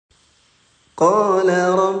قال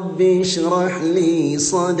رب اشرح لي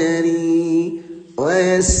صدري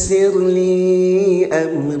ويسر لي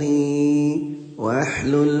أمري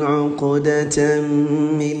واحلل عقدة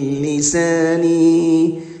من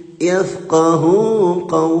لساني يفقه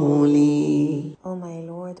قولي. O my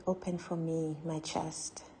Lord, open for me my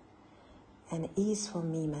chest, and ease for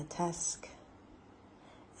me my task,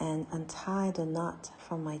 and untie the knot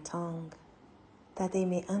from my tongue, that they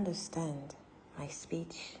may understand my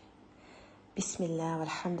speech. Bismillah,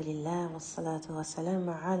 walhamdulillah, wassalatu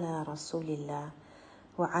wassalamu ala rasulillah,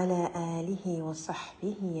 wa ala alihi wa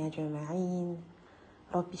sahbihi ajma'in.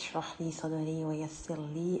 Rabbi shrah li sadri wa yassir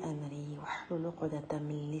li amri wa hlul uqdatan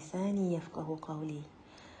min lisani yafqahu qawli.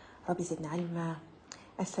 Rabbi zidna ilma.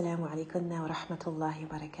 Assalamu alaikum wa rahmatullahi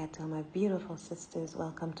wa barakatuh. My beautiful sisters,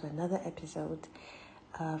 welcome to another episode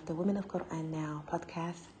of the Women of Quran Now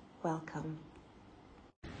podcast. Welcome.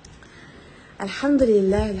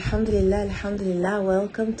 Alhamdulillah, alhamdulillah, alhamdulillah.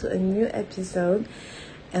 Welcome to a new episode,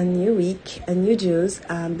 a new week, a new Juzz.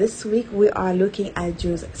 This week we are looking at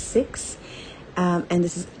Juzz 6. And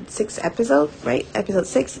this is 6th episode, right? Episode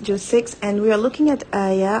 6, Juzz 6. And we are looking at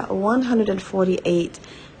Ayah 148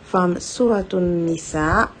 from Surah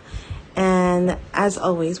An-Nisa. And as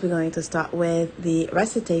always, we're going to start with the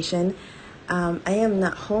recitation. I am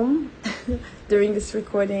not home during this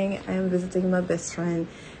recording. I am visiting my best friend.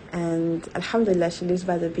 And alhamdulillah, she lives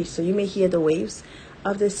by the beach. So you may hear the waves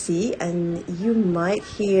of the sea. And you might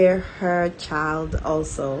hear her child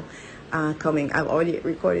also coming. I've already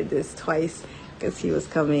recorded this twice because he was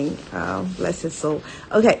coming. Bless his soul.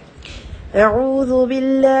 Okay. أعوذ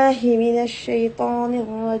بالله من الشيطان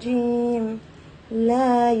الرجيم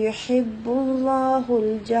لا يحب الله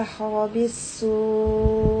الجهر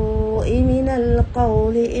بالسوء من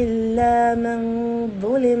القول إلا من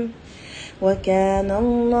ظلم وكان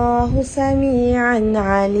الله سميعا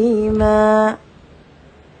عليما.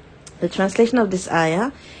 The translation of this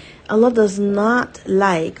ayah: Allah does not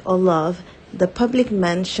like or love the public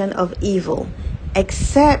mention of evil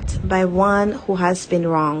except by one who has been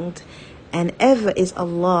wronged, and ever is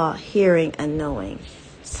Allah hearing and knowing.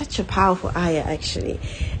 Such a powerful ayah, actually,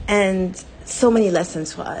 and so many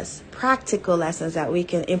lessons for us, practical lessons that we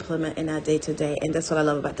can implement in our day-to-day, and that's what I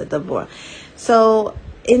love about the Tadabbur. So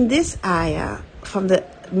in this ayah, from the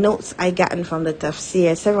notes I gotten from the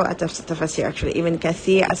tafsir, several tafsir actually, even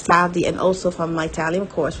Kathir, As-Sa'di, and also from my Talim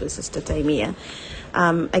course with Sister Taymiyyah,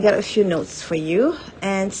 I got a few notes for you.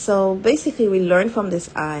 And so basically we learn from this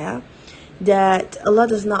ayah that Allah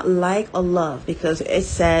does not like or love, because it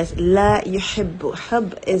says La yuhibbu.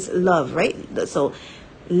 Hub is love, right? So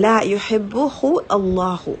La yuhibbuhu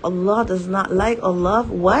Allahu. Allah does not like or love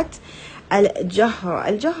what? Al-Jahr.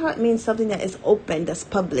 Al-Jahr means something that is open, that's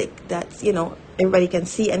public, that's, everybody can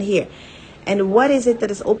see and hear. And what is it that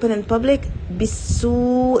is open and public?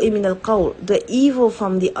 Bis-su'i min al-qawl, the evil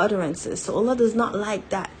from the utterances. So Allah does not like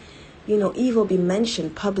that, evil be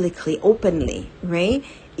mentioned publicly, openly, right?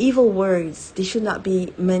 Evil words, they should not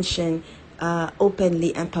be mentioned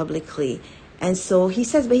openly and publicly. And so he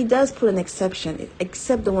says, but he does put an exception,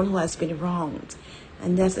 except the one who has been wronged.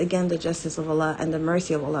 And that's again the justice of Allah and the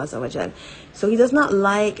mercy of Allah Azza wa Jal. So he does not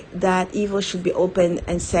like that evil should be open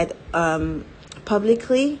and said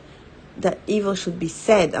publicly. That evil should be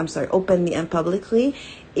said, openly and publicly.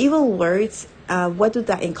 Evil words, what do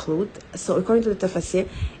that include? So according to the tafsir,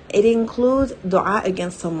 it includes dua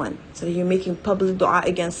against someone. So you're making public dua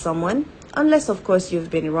against someone, unless of course you've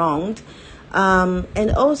been wronged.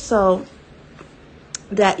 And also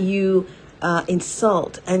that you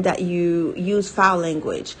insult, and that you use foul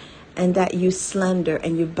language, and that you slander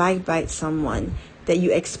and you bite someone, that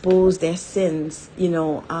you expose their sins,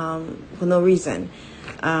 for no reason.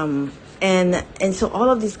 And so all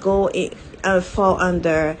of these fall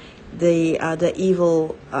under the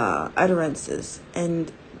evil utterances,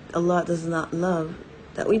 and Allah does not love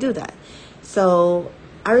that we do that. So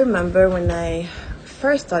I remember when I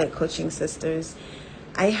first started coaching sisters,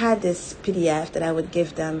 I had this PDF that I would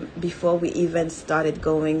give them before we even started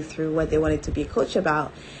going through what they wanted to be a coach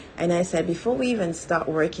about. And I said, before we even start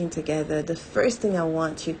working together, the first thing I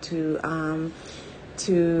want you to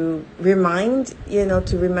remind,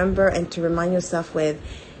 to remember and to remind yourself with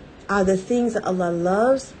are the things that Allah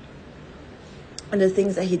loves and the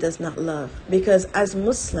things that He does not love. Because as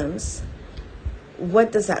Muslims,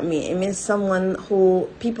 what does that mean? It means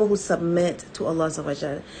people who submit to Allah Azza wa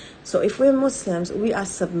Jal. So if we're Muslims, we are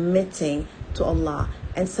submitting to Allah.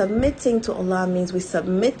 And submitting to Allah means we're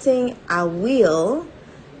submitting our will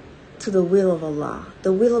to the will of Allah.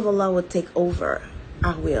 The will of Allah will take over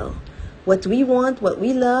our will. What we want, what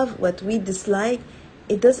we love, what we dislike,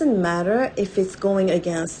 it doesn't matter if it's going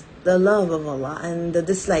against the love of Allah and the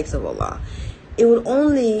dislikes of Allah.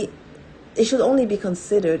 It should only be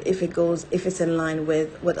considered if it's in line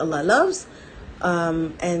with what Allah loves,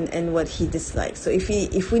 and what He dislikes. So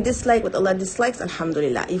if we dislike what Allah dislikes,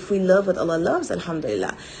 alhamdulillah. If we love what Allah loves,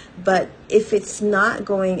 alhamdulillah. But if it's not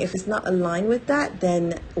aligned with that,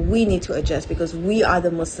 then we need to adjust, because we are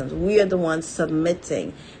the Muslims. We are the ones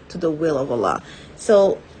submitting to the will of Allah.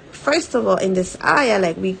 So first of all, in this ayah,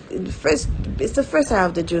 it's the first ayah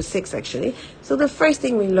of the Juzz 6 actually. So the first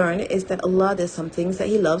thing we learn is that Allah, there's some things that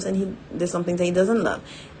He loves, and there's some things that He doesn't love.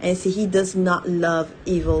 And see, He does not love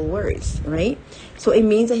evil words, right? So it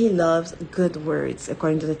means that He loves good words,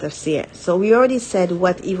 according to the tafsir. So we already said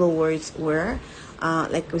what evil words were.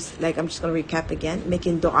 I'm just going to recap again: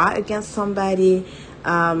 making dua against somebody,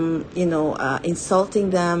 insulting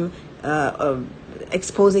them,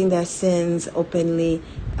 exposing their sins openly,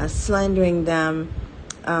 slandering them,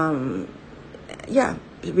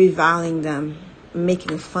 reviling them,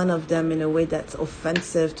 making fun of them in a way that's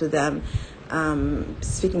offensive to them,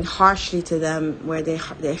 speaking harshly to them where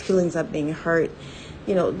their feelings are being hurt.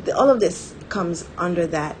 All of this comes under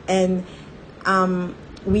that. And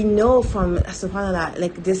we know from, subhanAllah,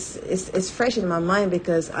 like this is fresh in my mind,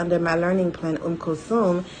 because under my learning plan,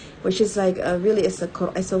 Kulthum, which is like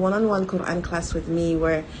it's a one-on-one Quran class with me,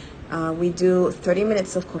 where we do 30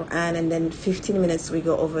 minutes of Quran, and then 15 minutes we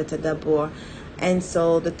go over Tadabbur. And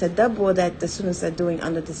so the Tadabbur that the students are doing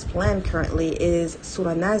under this plan currently is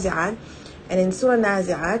Surah Nazi'at. And in Surah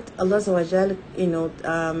Nazi'at, Allah Azza wa Jal,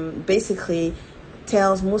 basically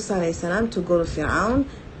tells Musa alayhi salam to go to Fir'aun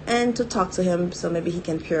and to talk to him, so maybe he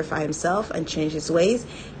can purify himself and change his ways.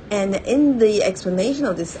 And in the explanation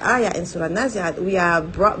of this ayah in Surah Nazi'at, we are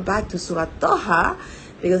brought back to Surah Taha,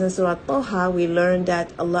 because in Surah Taha we learned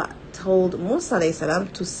that Allah told Musa alayhi salam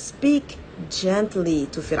to speak gently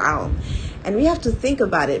to Fir'aun. And we have to think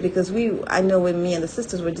about it, because I know when me and the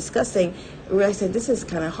sisters were discussing, I said this is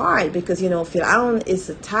kind of hard, because Fir'aun is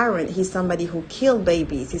a tyrant. He's somebody who killed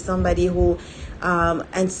babies. He's somebody who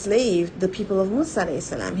enslaved the people of Musa alayhi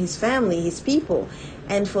salam, his family, his people.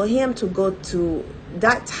 And for him to go to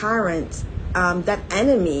that tyrant, that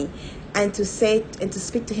enemy, and to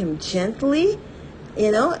speak to him gently,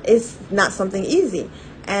 is not something easy.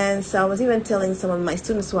 And so I was even telling some of my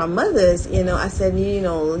students who are mothers, I said,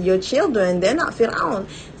 your children, they're not Fir'aun.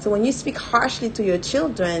 So when you speak harshly to your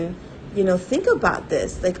children, think about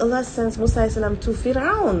this. Like Allah sends Musa alayhi salam to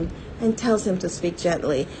Fir'aun and tells him to speak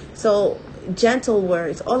gently. So gentle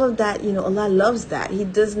words, all of that, Allah loves that. He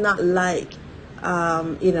does not like,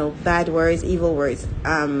 bad words, evil words,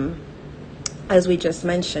 as we just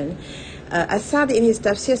mentioned. As-Sadi in his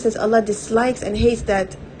tafsir says Allah dislikes and hates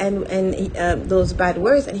that and those bad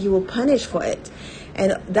words, and He will punish for it.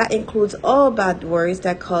 And that includes all bad words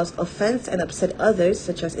that cause offense and upset others,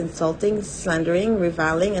 such as insulting, slandering,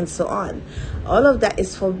 reviling, and so on. All of that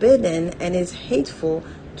is forbidden and is hateful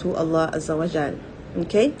to Allah Azza wa Jal.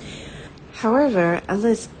 Okay? However,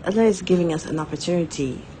 Allah is giving us an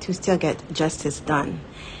opportunity to still get justice done.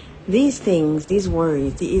 These things, these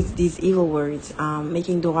words, these evil words,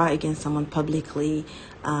 making dua against someone publicly,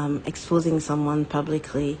 exposing someone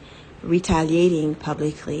publicly, retaliating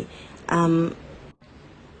publicly,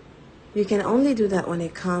 you can only do that when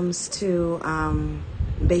it comes to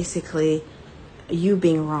basically you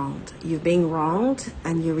being wronged. You're being wronged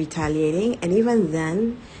and you're retaliating, and even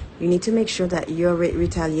then, you need to make sure that your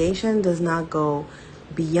retaliation does not go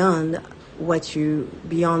beyond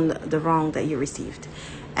the wrong that you received.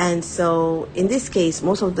 And so in this case,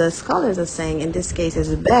 most of the scholars are saying in this case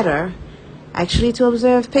it's better actually to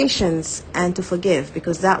observe patience and to forgive,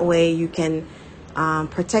 because that way you can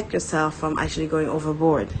protect yourself from actually going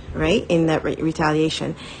overboard, right, in that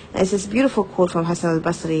retaliation. And it's this beautiful quote from Hassan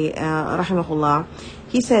al-Basri, rahimahullah.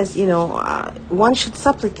 He says, one should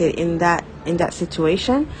supplicate in that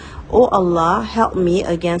situation, "O Allah, help me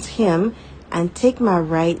against him and take my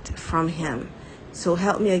right from him." So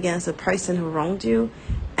help me against a person who wronged you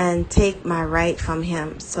and take my right from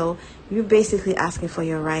him. So you're basically asking for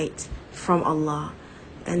your right from Allah,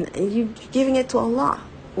 and you're giving it to Allah,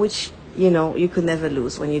 which you could never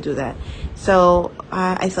lose when you do that. So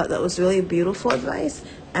I thought that was really beautiful advice,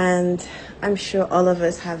 and I'm sure all of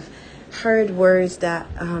us have heard words that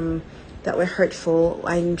were hurtful.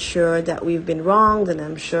 I'm sure that we've been wronged, and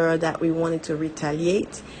I'm sure that we wanted to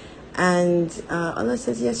retaliate. And Allah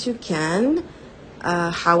says, yes, you can.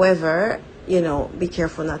 However, be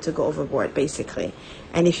careful not to go overboard, basically.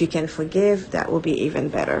 And if you can forgive, that will be even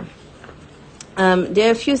better. There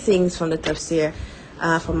are a few things from the tafsir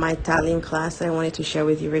from my Talim class that I wanted to share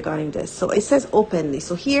with you regarding this. So it says openly.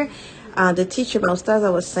 So here, the teacher, my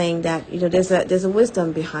ustaza, was saying that there's a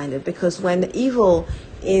wisdom behind it, because when the evil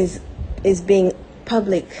is being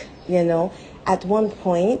public, at one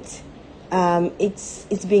point,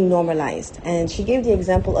 it's being normalized. And she gave the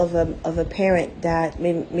example of a parent that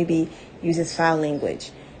maybe uses foul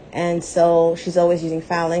language. And so she's always using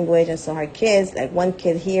foul language, and so her kids, like one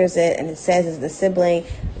kid hears it and it says it's the sibling,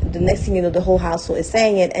 the next thing you know, the whole household is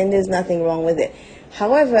saying it, and there's nothing wrong with it.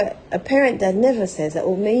 However, a parent that never says that,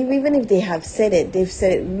 or maybe even if they have said it, they've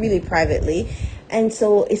said it really privately, and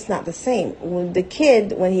so it's not the same. When the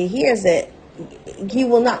kid, when he hears it, he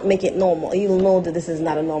will not make it normal. He will know that this is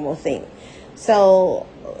not a normal thing. So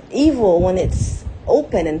evil, when it's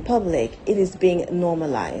open and public, it is being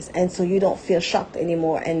normalized, and so you don't feel shocked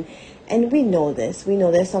anymore. And we know this. We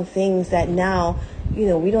know there's some things that now, we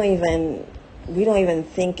don't even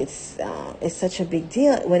think it's such a big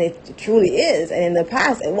deal when it truly is, and in the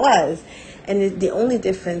past it was. And the only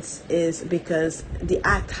difference is because the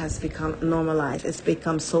act has become normalized. It's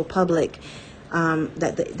become so public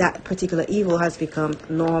that particular evil has become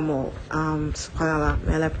normal. SubhanAllah,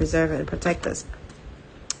 may Allah preserve and protect us.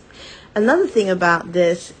 Another thing about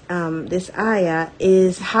this ayah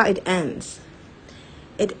is how it ends.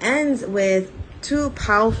 It ends with two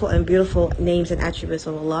powerful and beautiful names and attributes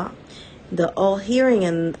of Allah, the all-hearing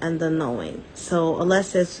and the knowing. So Allah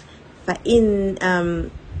says, فَإِنْ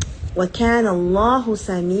وَكَانَ اللَّهُ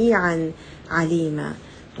سَمِيعًا عَلِيمًا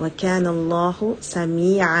وَكَانَ اللَّهُ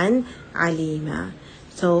سَمِيعًا عَلِيمًا.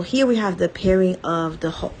 So here we have the pairing of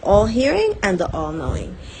the all-hearing and the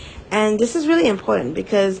all-knowing. And this is really important,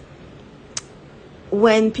 because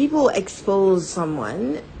when people expose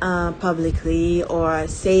someone publicly, or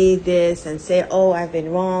say this and say, oh, I've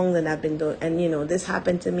been wrong, and I've been doing, and this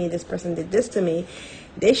happened to me, this person did this to me,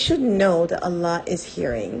 they should know that Allah is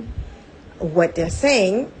hearing what they're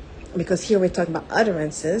saying, because here we're talking about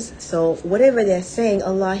utterances. So whatever they're saying,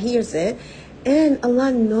 Allah hears it, and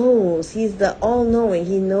Allah knows. He's the all-knowing.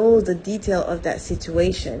 He knows the detail of that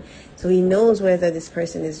situation. So He knows whether this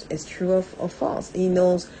person is true or false. He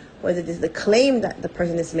knows whether the claim that the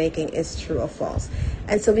person is making is true or false.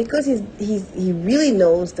 And so because he really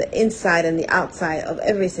knows the inside and the outside of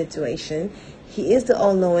every situation, He is the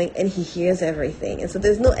all-knowing, and He hears everything. And so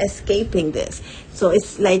there's no escaping this. So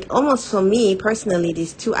it's like, almost for me personally,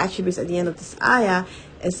 these two attributes at the end of this ayah,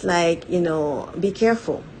 it's like, be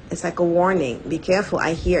careful. It's like a warning. Be careful.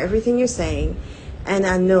 I hear everything you're saying, and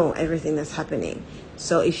I know everything that's happening.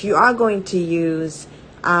 So if you are going to use,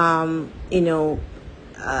 foul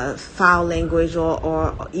language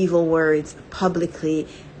or evil words publicly,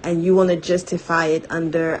 and you want to justify it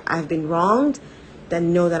under I've been wronged,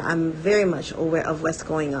 then know that I'm very much aware of what's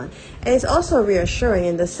going on. And it's also reassuring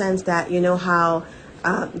in the sense that, how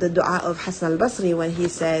the dua of Hassan al-Basri, when he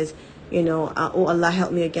says, oh Allah,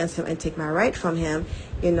 help me against him and take my right from him,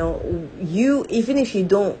 you, even if you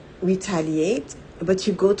don't retaliate, but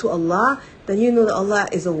you go to Allah, then you know that Allah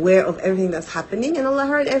is aware of everything that's happening, and Allah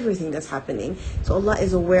heard everything that's happening. So Allah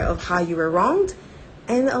is aware of how you were wronged,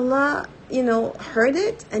 and Allah, heard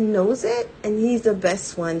it and knows it, and He's the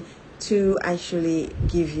best one to actually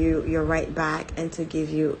give you your right back and to give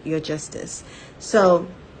you your justice. So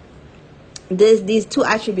these two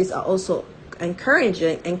attributes are also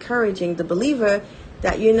encouraging the believer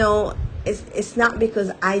that, it's not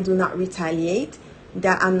because I do not retaliate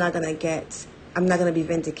that I'm not going to be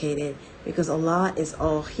vindicated, because Allah is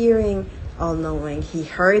all hearing, all knowing. He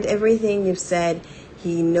heard everything you've said.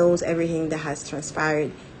 He knows everything that has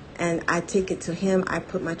transpired. And I take it to Him. I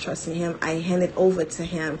put my trust in Him. I hand it over to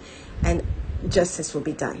Him, and justice will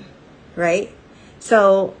be done. Right?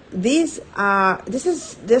 So there's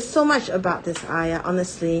so much about this ayah,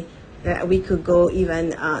 honestly, that we could go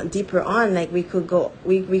even deeper on. Like we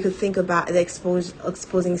could think about the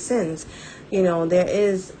exposing sins. There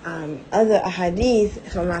is other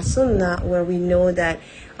ahadith from our sunnah where we know that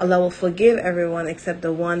Allah will forgive everyone except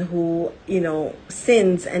the one who,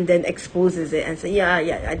 sins and then exposes it and say,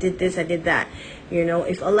 yeah, I did this, I did that.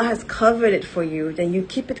 If Allah has covered it for you, then you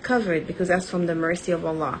keep it covered, because that's from the mercy of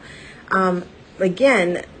Allah.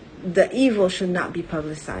 Again, the evil should not be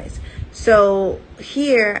publicized. So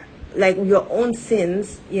here, like your own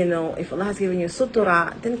sins, if Allah has given you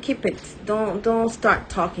sutura, then keep it. Don't start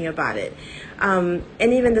talking about it. And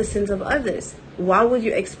even the sins of others. Why would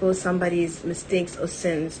you expose somebody's mistakes or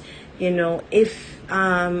sins, if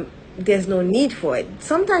there's no need for it?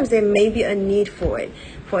 Sometimes there may be a need for it.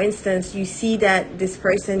 For instance, you see that this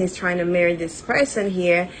person is trying to marry this person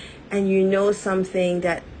here, and you know something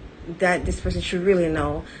that this person should really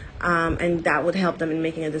know, and that would help them in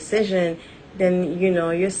making a decision. then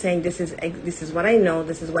you're saying this is what I know,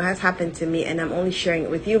 this is what has happened to me, and I'm only sharing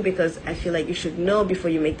it with you because I feel like you should know before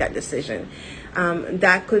you make that decision.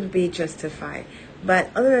 That could be justified, but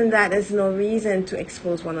other than that, there's no reason to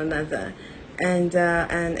expose one another, and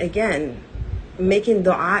again, making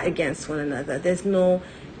dua against one another. There's no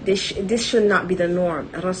this should not be the norm.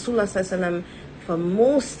 Rasulullah Sallallahu Alaihi Wasallam, for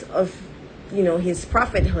most of his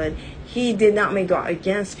prophethood, he did not make dua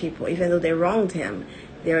against people, even though they wronged him.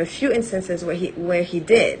 There are a few instances where he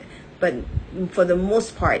did, but for the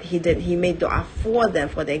most part, he did. He made dua for them,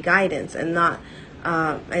 for their guidance, and not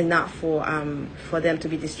for them to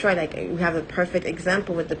be destroyed. Like we have a perfect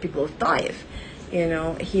example with the people of Taif.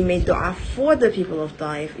 He made dua for the people of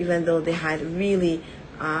Taif, even though they had really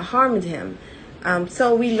harmed him.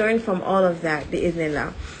 So we learn from all of that,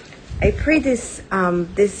 bi'idhnillah. I pray this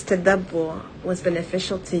tadabbur was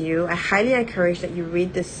beneficial to you. I highly encourage that you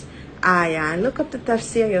read this ayah and look up the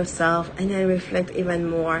tafsir yourself, and then reflect even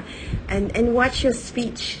more, and watch your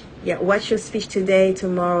speech. Watch your speech today,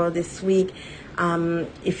 tomorrow, this week.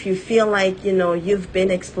 If you feel like you've been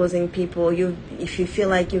exposing people, if you feel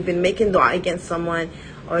like you've been making dua against someone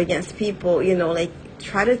or against people,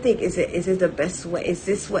 try to think, is it the best way? Is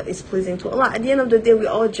this what is pleasing to Allah? At the end of the day, we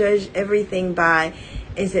all judge everything by,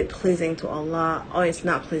 is it pleasing to Allah or it's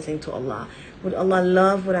not pleasing to Allah? Would Allah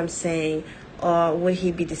love what I'm saying, or will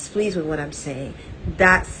He be displeased with what I'm saying?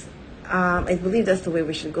 I believe that's the way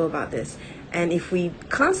we should go about this. And if we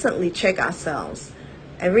constantly check ourselves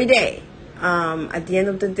every day, at the end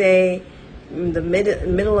of the day, in the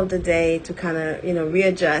middle of the day, to kind of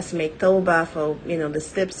readjust, make tawbah for the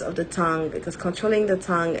slips of the tongue, because controlling the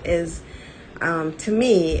tongue is, to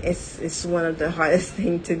me, it's one of the hardest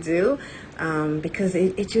things to do, because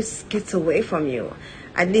it just gets away from you,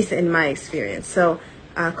 at least in my experience. So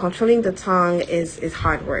controlling the tongue is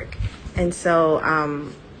hard work, and so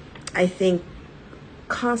I think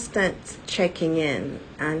constant checking in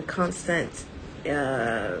and constant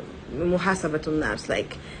muhasabatun nafs,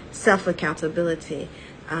 like self-accountability,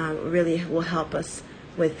 really will help us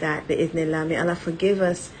with that. Bi'idhnillah, may Allah forgive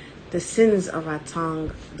us the sins of our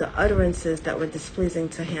tongue, the utterances that were displeasing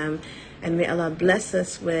to Him, and may Allah bless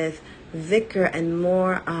us with dhikr and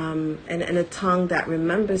more, and a tongue that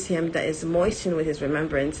remembers Him, that is moistened with His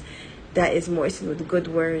remembrance, that is moistened with good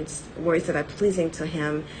words that are pleasing to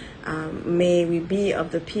Him. May we be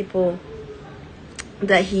of the people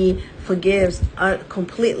that He forgives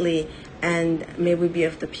completely, and may we be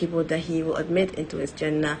of the people that He will admit into His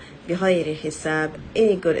Jannah بغير حساب.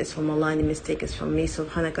 Any good is from Allah, any mistake is from me.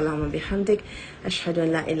 سبحانك اللهم بحمدك أشهد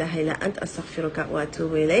أن لا إله إلا أنت أستغفرك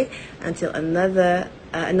وأتوب إليك. Until another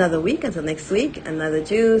week, until next week, another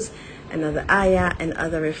Juzz, another ayah, and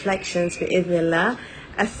other reflections. بإذن الله.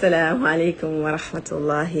 Assalamu alaikum wa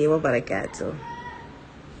rahmatullahi wa barakatuh.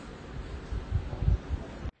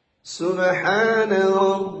 سبحان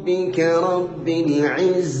ربك رب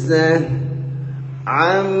العزة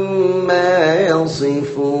عما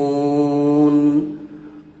يصفون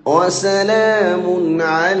وسلام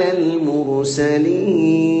على المرسلين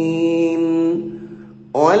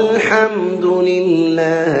والحمد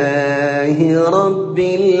لله رب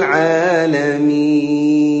العالمين.